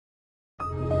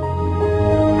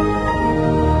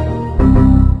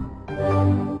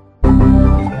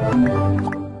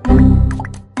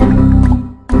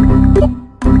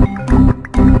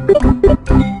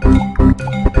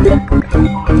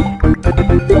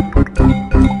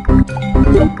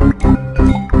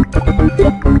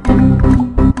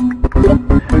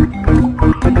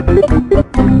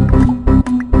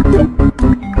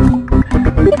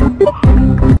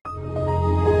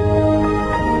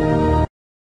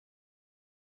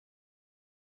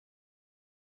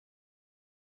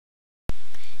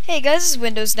Hey guys, this is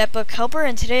Windows Netbook Helper,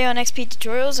 and today on XP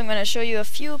Tutorials I'm going to show you a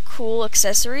few cool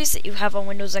accessories that you have on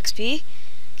Windows XP.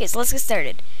 Okay, so let's get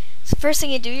started. So first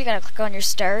thing you do, you're going to click on your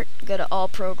Start, go to All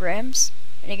Programs,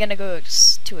 and you're going to go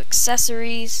to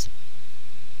Accessories,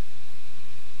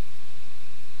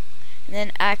 and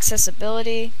then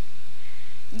Accessibility.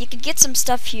 You can get some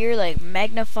stuff here like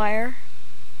Magnifier.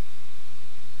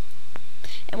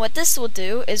 And what this will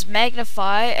do is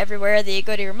magnify everywhere that you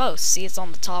go to your mouse. See, it's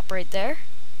on the top right there.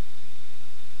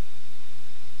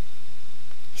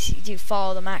 So you do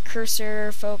follow the Mac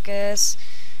cursor, focus,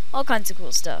 all kinds of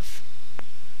cool stuff.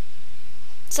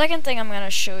 Second thing I'm going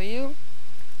to show you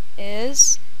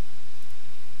is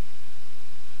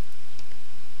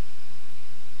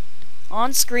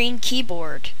on-screen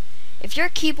keyboard. If your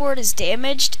keyboard is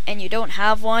damaged and you don't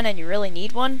have one and you really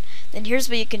need one, then here's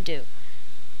what you can do.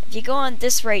 If you go on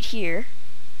this right here,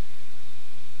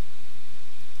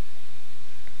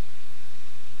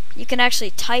 you can actually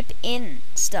type in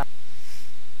stuff.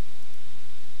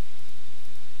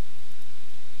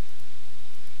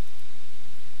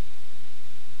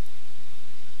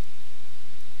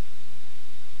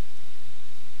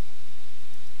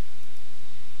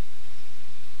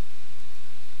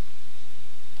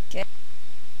 Okay.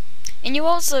 And you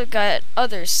also got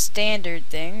other standard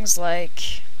things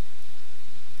like,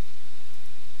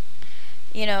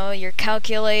 you know, your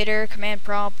calculator, command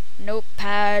prompt,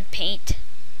 notepad, paint,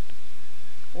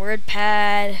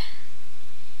 WordPad.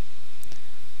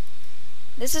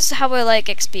 This is how I like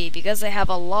XP, because they have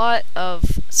a lot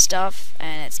of stuff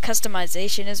and its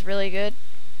customization is really good.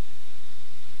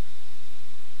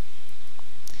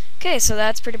 Okay, so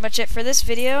that's pretty much it for this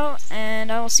video,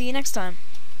 and I will see you next time.